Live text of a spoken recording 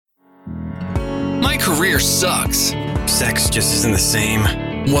career sucks. Sex just isn't the same.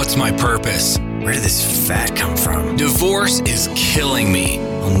 What's my purpose? Where did this fat come from? Divorce is killing me.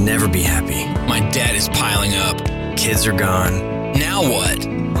 I'll never be happy. My debt is piling up. Kids are gone. Now what?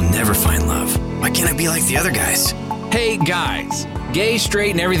 I'll never find love. Why can't I be like the other guys? Hey guys, gay,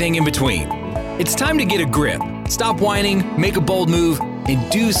 straight, and everything in between. It's time to get a grip. Stop whining, make a bold move,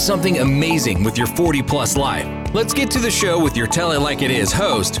 and do something amazing with your 40-plus life. Let's get to the show with your Tell It Like It Is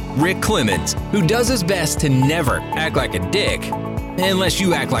host, Rick Clemens, who does his best to never act like a dick, unless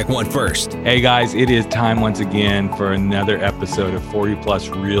you act like one first. Hey guys, it is time once again for another episode of 40 Plus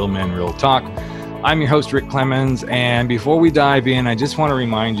Real Men Real Talk. I'm your host, Rick Clemens, and before we dive in, I just want to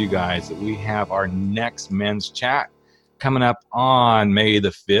remind you guys that we have our next men's chat coming up on May the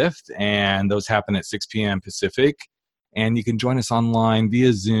 5th, and those happen at 6 p.m. Pacific. And you can join us online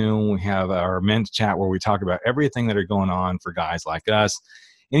via Zoom. We have our men's chat where we talk about everything that are going on for guys like us.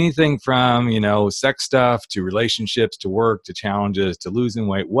 Anything from, sex stuff to relationships to work to challenges to losing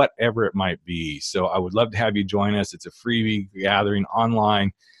weight, whatever it might be. So I would love to have you join us. It's a free gathering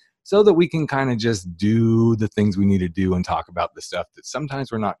online so that we can kind of just do the things we need to do and talk about the stuff that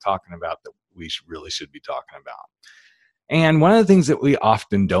sometimes we're not talking about that we really should be talking about. And one of the things that we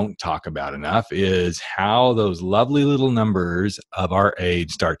often don't talk about enough is how those lovely little numbers of our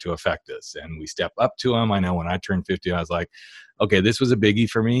age start to affect us. And we step up to them. I know when I turned 50, I was like, okay, this was a biggie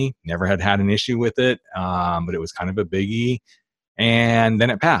for me. Never had an issue with it, but it was kind of a biggie. And then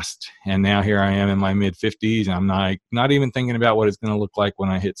it passed. And now here I am in my mid-50s. And I'm not even thinking about what it's going to look like when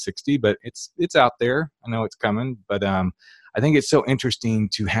I hit 60, but it's out there. I know it's coming. But I think it's so interesting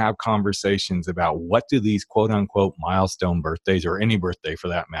to have conversations about what do these quote unquote milestone birthdays, or any birthday for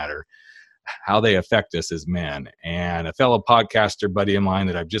that matter, how they affect us as men. And a fellow podcaster buddy of mine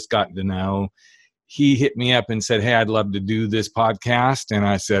that I've just gotten to know, he hit me up and said, hey, I'd love to do this podcast. And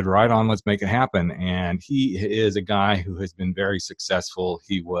I said, right on, let's make it happen. And he is a guy who has been very successful.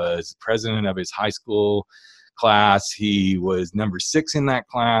 He was president of his high school class. He was number 6 in that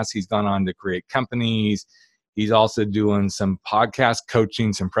class. He's gone on to create companies. He's also doing some podcast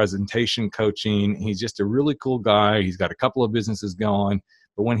coaching, some presentation coaching. He's just a really cool guy. He's got a couple of businesses going.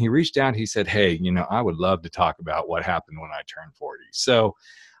 But when he reached out, he said, hey, I would love to talk about what happened when I turned 40. So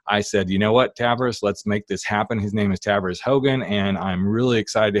I said, you know what, Tavros, let's make this happen. His name is Tavros Hogan, and I'm really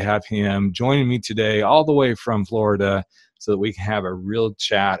excited to have him joining me today all the way from Florida so that we can have a real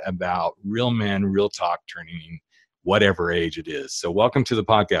chat about real men, real talk, turning whatever age it is. So welcome to the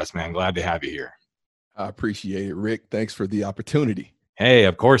podcast, man. Glad to have you here. I appreciate it, Rick. Thanks for the opportunity. Hey,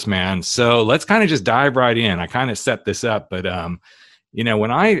 of course, man. So let's kind of just dive right in. I kind of set this up, but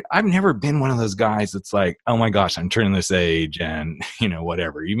when I've never been one of those guys that's like, oh my gosh, I'm turning this age and,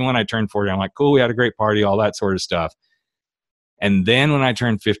 whatever. Even when I turned 40, I'm like, cool, we had a great party, all that sort of stuff. And then when I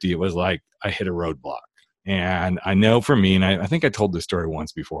turned 50, it was like I hit a roadblock. And I know for me, and I think I told this story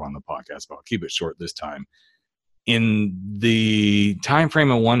once before on the podcast, but I'll keep it short this time. In the time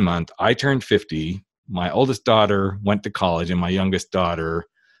frame of 1 month, I turned 50. My oldest daughter went to college and my youngest daughter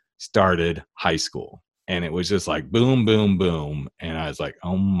started high school. And it was just like boom, boom, boom. And I was like,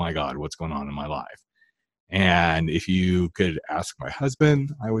 oh my God, what's going on in my life? And if you could ask my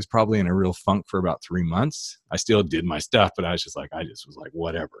husband, I was probably in a real funk for about 3 months. I still did my stuff, but I was just like,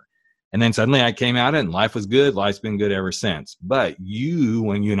 whatever. And then suddenly I came out and life was good. Life's been good ever since. But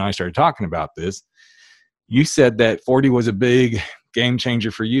when you and I started talking about this, you said that 40 was a big game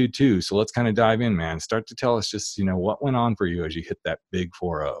changer for you too. So let's kind of dive in, man. Start to tell us just, what went on for you as you hit that big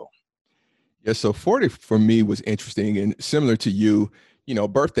 4-0. Yeah, so 40 for me was interesting and similar to you.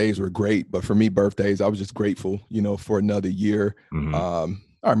 Birthdays were great, but for me, birthdays, I was just grateful, for another year. Mm-hmm.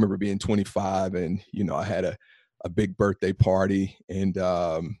 I remember being 25 and, I had a big birthday party and,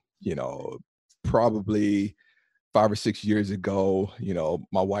 probably 5 or 6 years ago,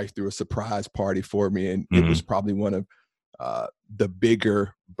 my wife threw a surprise party for me and Mm-hmm. it was probably one of the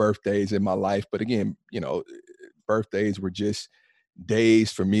bigger birthdays in my life. But again, birthdays were just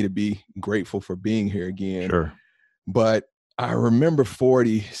days for me to be grateful for being here again. Sure. But I remember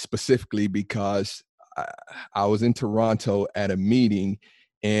 40 specifically because I was in Toronto at a meeting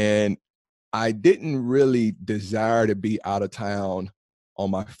and I didn't really desire to be out of town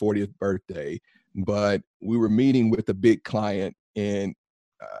on my 40th birthday, but we were meeting with a big client and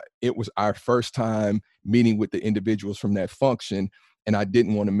it was our first time meeting with the individuals from that function, and I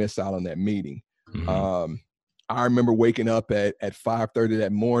didn't want to miss out on that meeting. Mm-hmm. I remember waking up at 5:30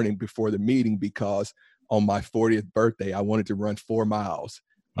 that morning before the meeting because on my 40th birthday, I wanted to run 4 miles.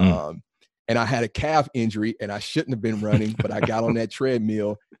 And And I had a calf injury and I shouldn't have been running, but I got on that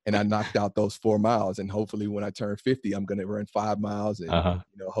treadmill and I knocked out those 4 miles. And hopefully when I turn 50, I'm going to run 5 miles and,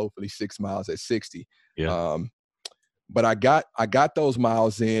 hopefully 6 miles at 60. Yeah. But I got those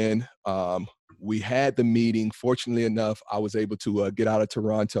miles in. We had the meeting. Fortunately enough, I was able to get out of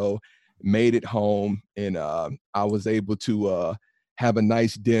Toronto, made it home, and I was able to have a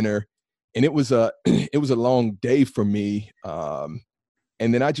nice dinner. And it was a long day for me.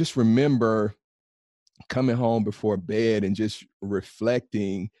 And then I just remember coming home before bed and just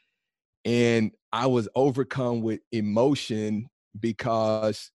reflecting, and I was overcome with emotion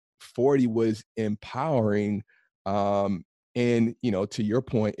because 40 was empowering. And, to your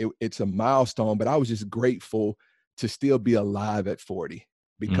point, it's a milestone, but I was just grateful to still be alive at 40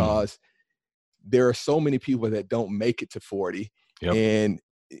 because there are so many people that don't make it to 40. Yep. And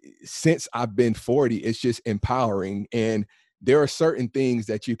since I've been 40, it's just empowering. And there are certain things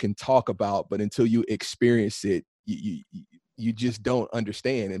that you can talk about, but until you experience it, you just don't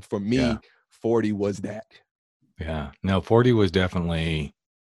understand. And for me, 40 was that. Yeah. No, 40 was definitely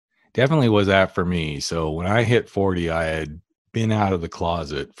was that for me. So when I hit 40, I had been out of the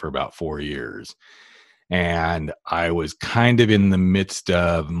closet for about 4 years. And I was kind of in the midst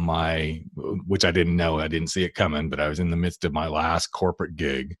of which I didn't know, I didn't see it coming, but I was in the midst of my last corporate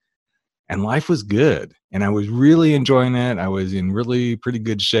gig. And life was good. And I was really enjoying it. I was in really pretty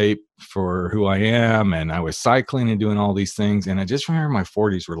good shape for who I am. And I was cycling and doing all these things. And I just remember my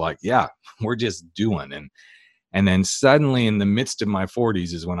 40s were like, yeah, we're just doing. And then suddenly in the midst of my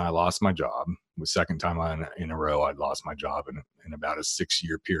 40s is when I lost my job. It was the second time in a row I'd lost my job in about a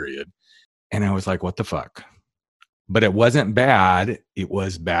 6-year period. And I was like, what the fuck? But it wasn't bad. It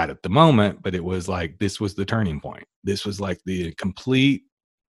was bad at the moment, but it was like, this was the turning point. This was like the complete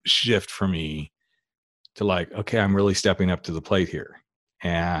shift for me to like, okay, I'm really stepping up to the plate here.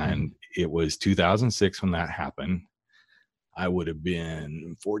 And it was 2006 when that happened. I would have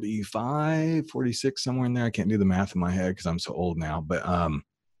been 45, 46, somewhere in there. I can't do the math in my head because I'm so old now. But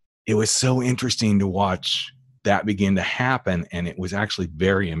it was so interesting to watch that begin to happen. And it was actually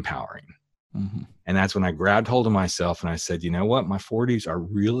very empowering. Mm-hmm. And that's when I grabbed hold of myself and I said, you know what? My 40s are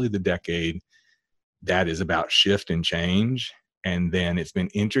really the decade that is about shift and change. And then it's been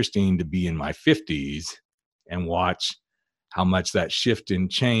interesting to be in my 50s and watch how much that shift and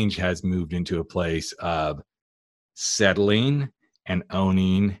change has moved into a place of settling and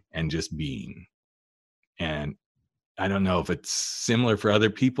owning and just being. And I don't know if it's similar for other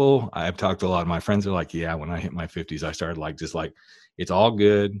people. I've talked to a lot of my friends are like, yeah, when I hit my 50s, I started just like, it's all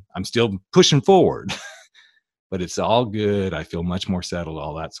good. I'm still pushing forward, but it's all good. I feel much more settled,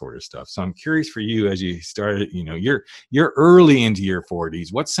 all that sort of stuff. So I'm curious for you as you started, you're early into your 40s.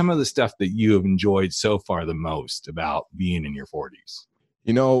 What's some of the stuff that you have enjoyed so far the most about being in your 40s?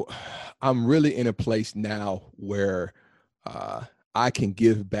 I'm really in a place now where I can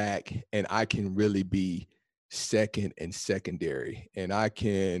give back and I can really be second and secondary, and I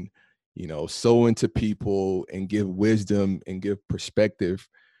can, sow into people and give wisdom and give perspective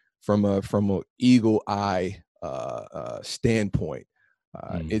from a eagle eye standpoint.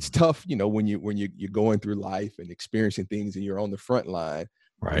 It's tough, when you're going through life and experiencing things and you're on the front line.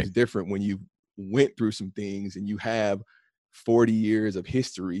 Right. It's different when you went through some things and you have 40 years of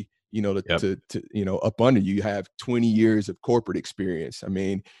history, to up under you. You have 20 years of corporate experience. I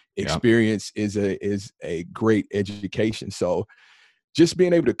mean, experience is a great education. So just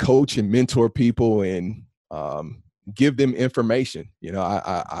being able to coach and mentor people and give them information.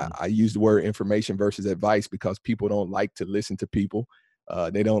 I use the word information versus advice because people don't like to listen to people.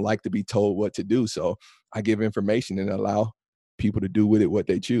 They don't like to be told what to do. So I give information and allow people to do with it what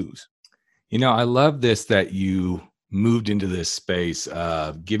they choose. I love this, that you moved into this space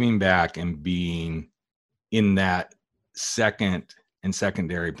of giving back and being in that second and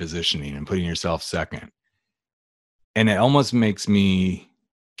secondary positioning and putting yourself second. And it almost makes me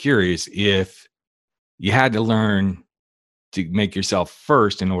curious if you had to learn to make yourself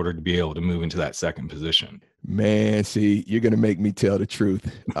first in order to be able to move into that second position. Man, see, you're going to make me tell the truth.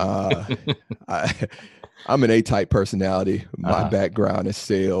 I'm an A-type personality. My background is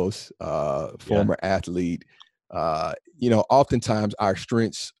sales, former athlete. Oftentimes our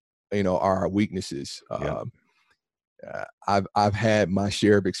strengths, are our weaknesses. I've had my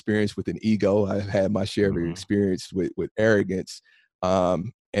share of experience with an ego. I've had my share of experience with arrogance.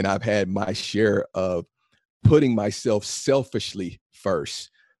 And I've had my share of putting myself selfishly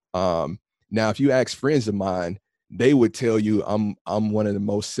first. Now, if you ask friends of mine, they would tell you I'm one of the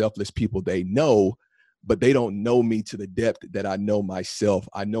most selfless people they know, but they don't know me to the depth that I know myself.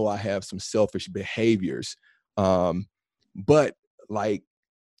 I know I have some selfish behaviors. But like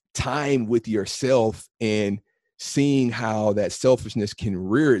time with yourself and seeing how that selfishness can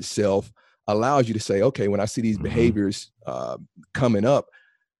rear itself allows you to say, okay, when I see these behaviors coming up,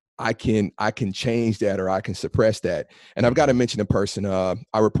 I can change that, or I can suppress that. And I've got to mention a person.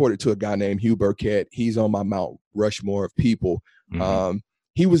 I reported to a guy named Hugh Burkett. He's on my Mount Rushmore of people.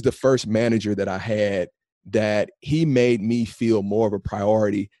 He was the first manager that I had that he made me feel more of a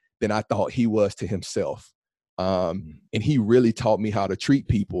priority than I thought he was to himself. And he really taught me how to treat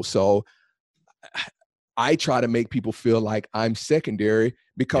people. So I try to make people feel like I'm secondary,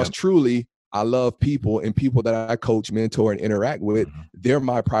 because truly I love people, and people that I coach, mentor, and interact with, they're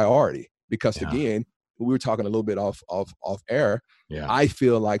my priority. Because again, we were talking a little bit off air. I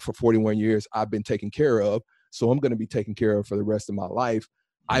feel like for 41 years, I've been taken care of. So I'm going to be taken care of for the rest of my life.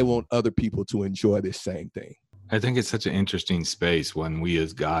 I want other people to enjoy this same thing. I think it's such an interesting space when we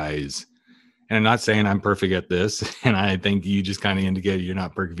as guys, and I'm not saying I'm perfect at this, and I think you just kind of indicated you're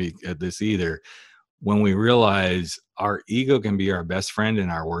not perfect at this either. When we realize our ego can be our best friend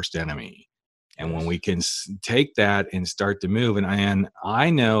and our worst enemy. And when we can take that and start to move, and I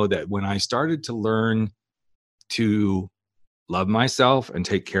know that when I started to learn to love myself and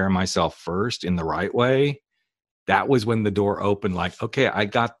take care of myself first in the right way, that was when the door opened. Like, okay, I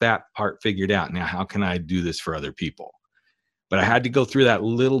got that part figured out. Now, how can I do this for other people? But I had to go through that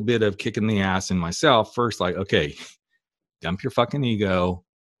little bit of kicking the ass in myself first. Like, okay, dump your fucking ego,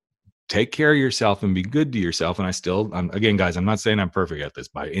 take care of yourself, and be good to yourself. And again, guys, I'm not saying I'm perfect at this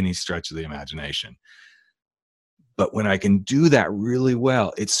by any stretch of the imagination. But when I can do that really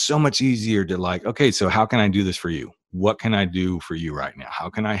well, it's so much easier to like, okay, so how can I do this for you? What can I do for you right now? How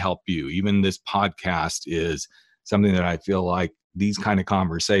can I help you? Even this podcast is something that I feel like these kind of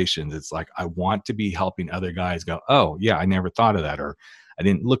conversations, it's like, I want to be helping other guys go, oh yeah, I never thought of that, or I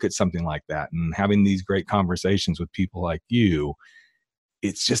didn't look at something like that. And having these great conversations with people like you,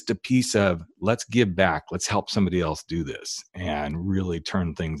 it's just a piece of, let's give back. Let's help somebody else do this and really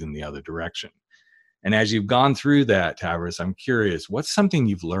turn things in the other direction. And as you've gone through that, Tavares, I'm curious, what's something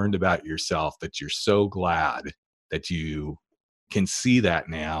you've learned about yourself that you're so glad that you can see that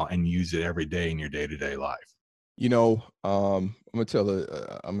now and use it every day in your day-to-day life? You know, I'm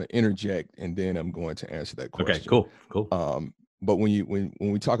gonna interject, and then I'm going to answer that question. Okay, cool. But when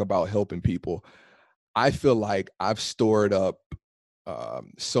we talk about helping people, I feel like I've stored up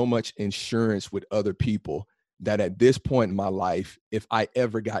so much insurance with other people that at this point in my life, if I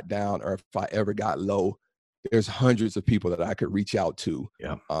ever got down or if I ever got low, there's hundreds of people that I could reach out to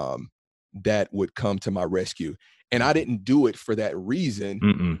that would come to my rescue. And I didn't do it for that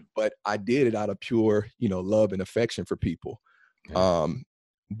reason, but I did it out of pure, love and affection for people.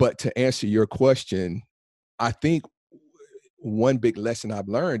 But to answer your question, I think one big lesson I've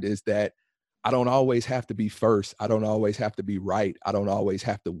learned is that I don't always have to be first. I don't always have to be right. I don't always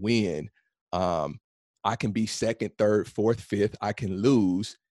have to win. I can be second, third, fourth, fifth. I can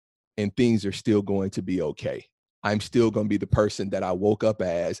lose, and things are still going to be okay. I'm still going to be the person that I woke up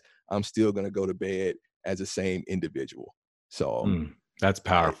as. I'm still going to go to bed as the same individual. So that's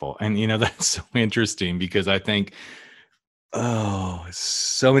powerful. And, that's so interesting, because I think,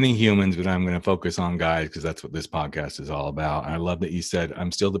 so many humans, but I'm going to focus on guys because that's what this podcast is all about. And I love that you said,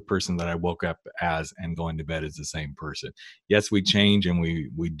 I'm still the person that I woke up as and going to bed as the same person. Yes, we change and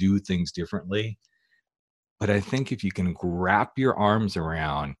we do things differently. But I think if you can wrap your arms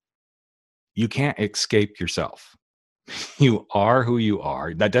around, you can't escape yourself. You are who you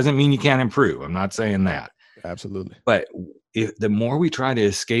are. That doesn't mean you can't improve. I'm not saying that. Absolutely. But the more we try to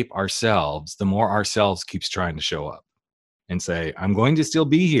escape ourselves, the more ourselves keeps trying to show up and say, I'm going to still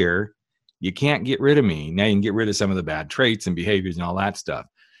be here. You can't get rid of me. Now you can get rid of some of the bad traits and behaviors and all that stuff.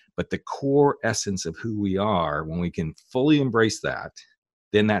 But the core essence of who we are, when we can fully embrace that,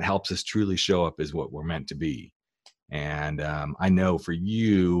 then that helps us truly show up as what we're meant to be. And I know for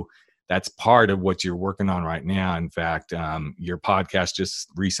you, that's part of what you're working on right now. In fact, your podcast just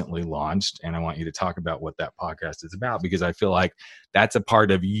recently launched, and I want you to talk about what that podcast is about, because I feel like that's a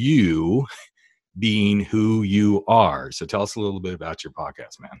part of you being who you are. So tell us a little bit about your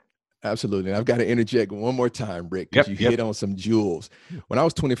podcast, man. Absolutely. And I've got to interject one more time, Rick, because you hit on some jewels. When I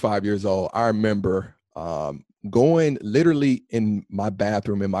was 25 years old, I remember going literally in my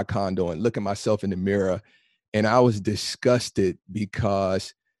bathroom in my condo and looking myself in the mirror. And I was disgusted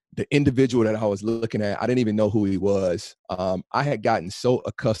because the individual that I was looking at, I didn't even know who he was. I had gotten so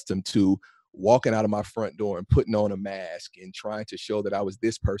accustomed to walking out of my front door and putting on a mask and trying to show that I was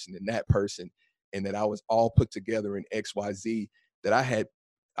this person and that person, and that I was all put together in XYZ, that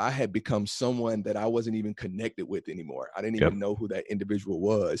I had become someone that I wasn't even connected with anymore. I didn't even know who that individual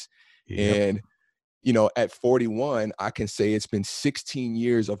was. And at 41, I can say it's been 16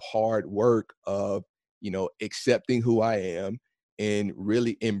 years of hard work of, accepting who I am and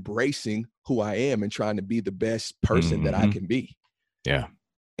really embracing who I am and trying to be the best person that I can be. Yeah.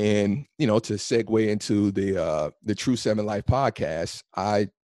 And, to segue into the True 7 Life podcast, I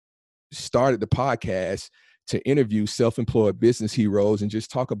started the podcast to interview self-employed business heroes and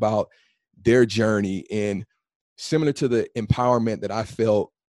just talk about their journey. And similar to the empowerment that I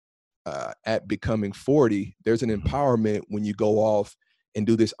felt at becoming 40, there's an empowerment when you go off and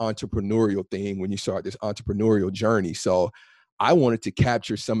do this entrepreneurial thing, when you start this entrepreneurial journey. So I wanted to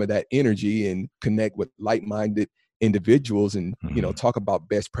capture some of that energy and connect with like-minded individuals and, talk about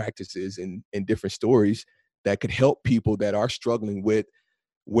best practices and different stories that could help people that are struggling with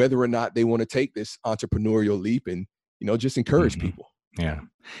whether or not they want to take this entrepreneurial leap and, just encourage people. Yeah.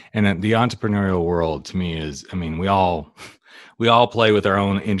 And the entrepreneurial world to me is, we all play with our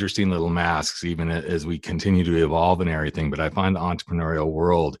own interesting little masks, even as we continue to evolve and everything. But I find the entrepreneurial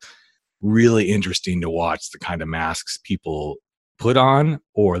world really interesting to watch the kind of masks people put on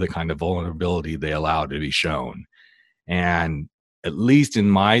or the kind of vulnerability they allow to be shown. And at least in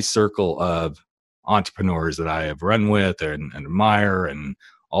my circle of entrepreneurs that I have run with and admire and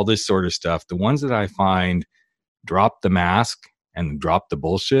all this sort of stuff, the ones that I find drop the mask and drop the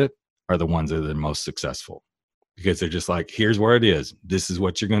bullshit are the ones that are the most successful, because they're just like, here's where it is. This is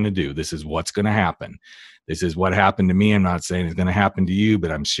what you're going to do. This is what's going to happen. This is what happened to me. I'm not saying it's going to happen to you,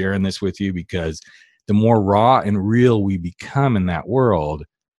 but I'm sharing this with you because the more raw and real we become in that world,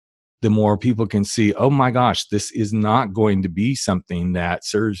 the more people can see, oh my gosh, this is not going to be something that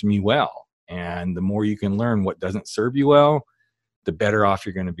serves me well. And the more you can learn what doesn't serve you well, the better off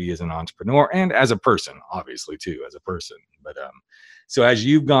you're going to be as an entrepreneur and as a person, obviously too, as a person. But so as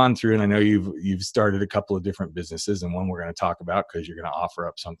you've gone through, and I know you've started a couple of different businesses, and one we're going to talk about because you're going to offer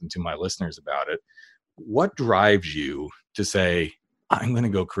up something to my listeners about it. What drives you to say, I'm going to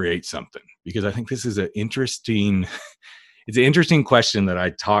go create something? Because I think this is it's an interesting question that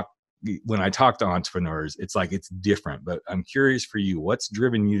when I talk to entrepreneurs, it's like, it's different, but I'm curious for you, what's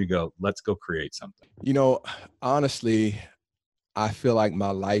driven you to go, let's go create something? Honestly, I feel like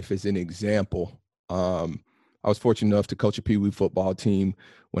my life is an example. I was fortunate enough to coach a Pee Wee football team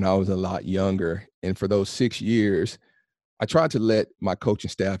when I was a lot younger. And for those 6 years, I tried to let my coaching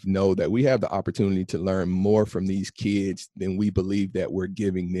staff know that we have the opportunity to learn more from these kids than we believe that we're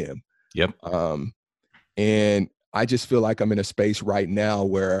giving them. Yep. And I just feel like I'm in a space right now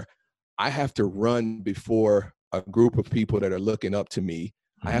where I have to run before a group of people that are looking up to me.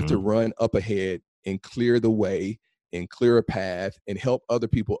 I have to run up ahead and clear the way and clear a path and help other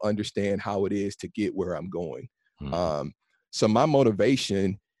people understand how it is to get where I'm going. So my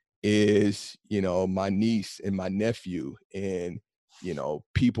motivation is, my niece and my nephew and,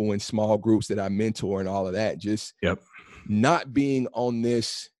 people in small groups that I mentor and all of that, just not being on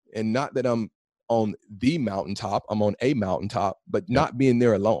this, and not that I'm on the mountaintop, I'm on a mountaintop, but not being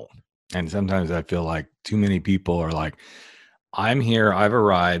there alone. And sometimes I feel like too many people are like, I'm here, I've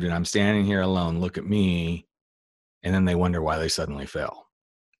arrived, and I'm standing here alone. Look at me. And then they wonder why they suddenly fail.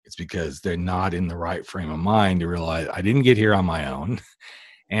 It's because they're not in the right frame of mind to realize I didn't get here on my own.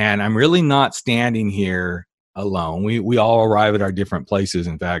 And I'm really not standing here alone. We all arrive at our different places.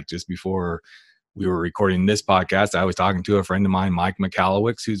 In fact, just before we were recording this podcast, I was talking to a friend of mine, Mike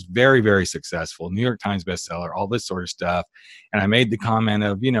McAllowicks, who's very, very successful, New York Times bestseller, all this sort of stuff. And I made the comment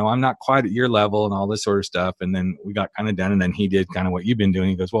of, I'm not quite at your level and all this sort of stuff. And then we got kind of done. And then he did kind of what you've been doing.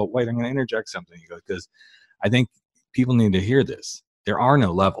 He goes, well, wait, I'm going to interject something. He goes, because I think people need to hear this. There are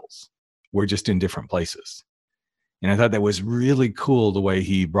no levels. We're just in different places. And I thought that was really cool the way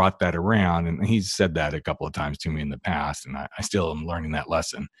he brought that around. And he's said that a couple of times to me in the past. And I still am learning that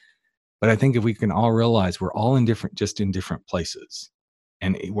lesson. But I think if we can all realize we're all in different places,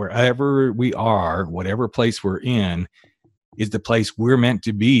 and wherever we are, whatever place we're in is the place we're meant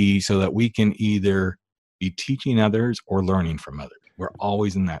to be, so that we can either be teaching others or learning from others. We're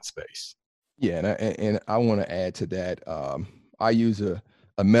always in that space. Yeah. And I want to add to that. I use a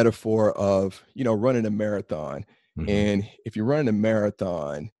metaphor of, running a marathon. And if you're running a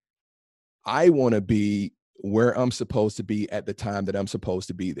marathon, I want to be where I'm supposed to be at the time that I'm supposed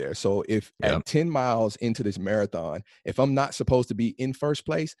to be there. So if at 10 miles into this marathon, if I'm not supposed to be in first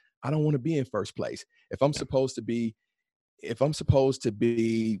place, I don't want to be in first place. If I'm supposed to be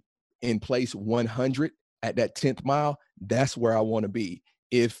in place 100 at that 10th mile, that's where I want to be.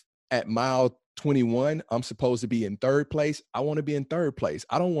 If at mile 21, I'm supposed to be in third place, I want to be in third place.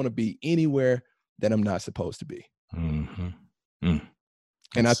 I don't want to be anywhere that I'm not supposed to be. And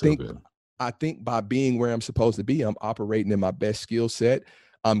I think by being where I'm supposed to be, I'm operating in my best skill set.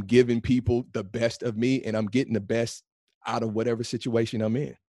 I'm giving people the best of me, and I'm getting the best out of whatever situation I'm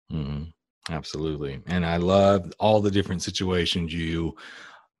in. Mm-hmm. Absolutely. And I love all the different situations you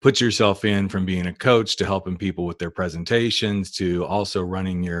put yourself in, from being a coach to helping people with their presentations to also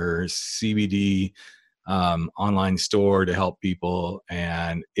running your CBD online store to help people.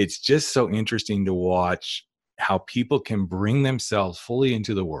 And it's just so interesting to watch how people can bring themselves fully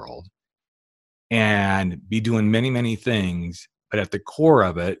into the world and be doing many, many things. But at the core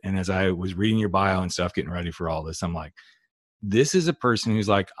of it, and as I was reading your bio and stuff, getting ready for all this, I'm like, this is a person who's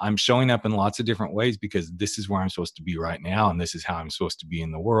like, I'm showing up in lots of different ways because this is where I'm supposed to be right now. And this is how I'm supposed to be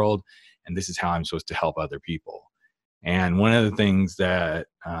in the world. And this is how I'm supposed to help other people. And one of the things that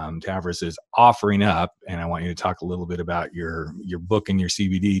Tavros is offering up, and I want you to talk a little bit about your book and your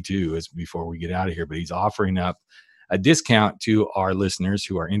CBD too, is before we get out of here, but he's offering up a discount to our listeners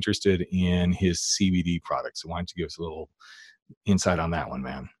who are interested in his CBD products. So why don't you give us a little insight on that one,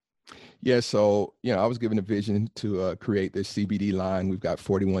 man? Yeah, so, I was given a vision to create this CBD line. We've got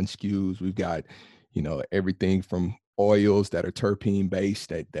 41 SKUs. We've got, everything from oils that are terpene based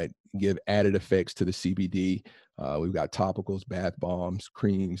that give added effects to the CBD. We've got topicals, bath bombs,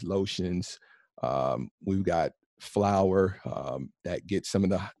 creams, lotions. We've got flour that gets some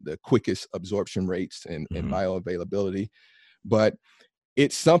of the quickest absorption rates and bioavailability. But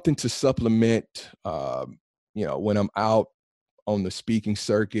it's something to supplement, when I'm out on the speaking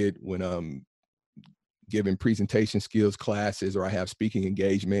circuit, when I'm giving presentation skills classes, or I have speaking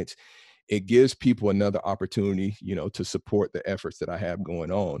engagements. It gives people another opportunity, to support the efforts that I have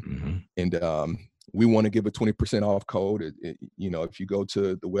going on. And we want to give a 20% off code. If you go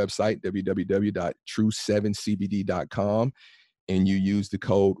to the website, www.true7cbd.com, and you use the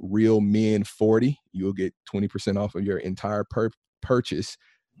code REALMEN40, you'll get 20% off of your entire purchase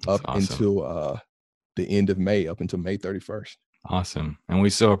up until the end of May, up until May 31st. Awesome. And we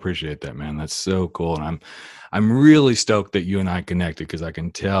so appreciate that, man. That's so cool. And I'm really stoked that you and I connected, because I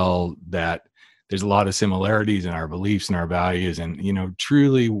can tell that there's a lot of similarities in our beliefs and our values, and,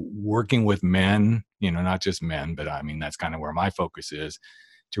 truly working with men, not just men, but I mean, that's kind of where my focus is,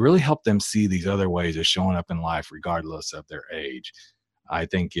 to really help them see these other ways of showing up in life, regardless of their age. I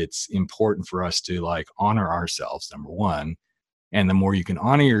think it's important for us to honor ourselves, number one. And the more you can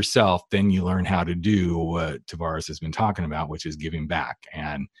honor yourself, then you learn how to do what Tavros has been talking about, which is giving back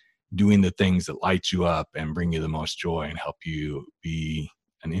and doing the things that light you up and bring you the most joy and help you be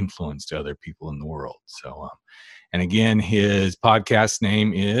an influence to other people in the world. So, and again, his podcast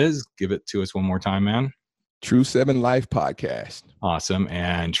name is, give it to us one more time, man. True 7 Life Podcast. Awesome.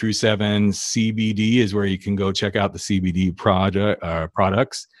 And True 7 CBD is where you can go check out the CBD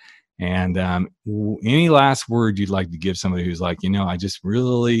products. And any last word you'd like to give somebody who's like, I just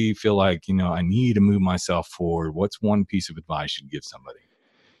really feel like, I need to move myself forward. What's one piece of advice you'd give somebody?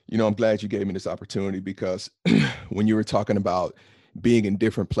 I'm glad you gave me this opportunity, because when you were talking about being in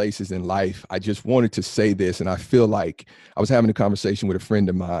different places in life, I just wanted to say this. And I feel like I was having a conversation with a friend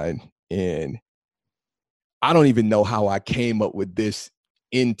of mine, and I don't even know how I came up with this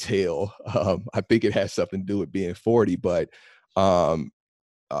intel. I think it has something to do with being 40, but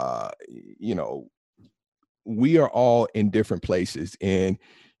we are all in different places. And,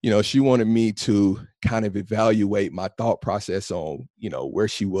 she wanted me to kind of evaluate my thought process on, where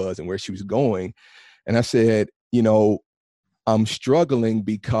she was and where she was going. And I said, I'm struggling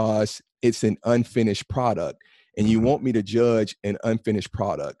because it's an unfinished product, and you want me to judge an unfinished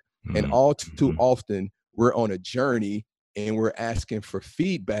product. And all too often we're on a journey and we're asking for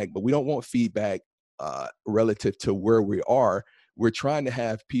feedback, but we don't want feedback relative to where we are. We're trying to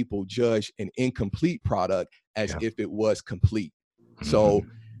have people judge an incomplete product as if it was complete. So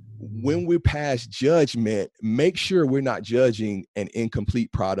when we pass judgment, make sure we're not judging an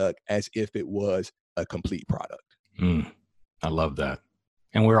incomplete product as if it was a complete product. I love that.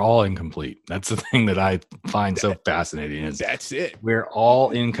 And we're all incomplete. That's the thing that I find so fascinating. Is that's it. We're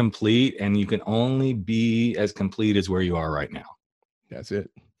all incomplete, and you can only be as complete as where you are right now. That's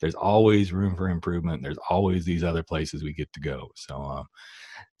it. There's always room for improvement. There's always these other places we get to go. So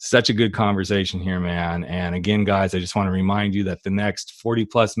such a good conversation here, man. And again, guys, I just want to remind you that the next 40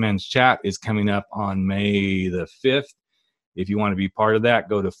 Plus Men's Chat is coming up on May the 5th. If you want to be part of that,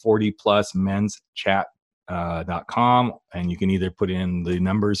 go to 40plusmenschat.com, and you can either put in the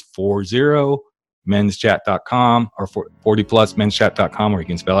numbers 40menschat.com or 40plusmenschat.com, or you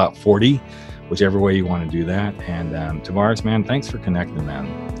can spell out 40, whichever way you want to do that. And Tavros, man, thanks for connecting, man.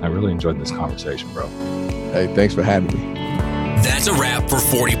 I really enjoyed this conversation, bro. Hey, thanks for having me. That's a wrap for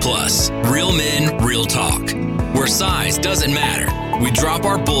 40 Plus. Real men, real talk. Where size doesn't matter. We drop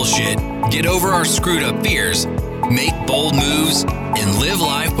our bullshit, get over our screwed up fears, make bold moves, and live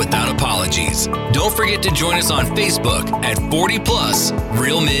life without apologies. Don't forget to join us on Facebook at 40 Plus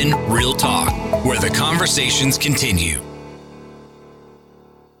Real Men, Real Talk, where the conversations continue.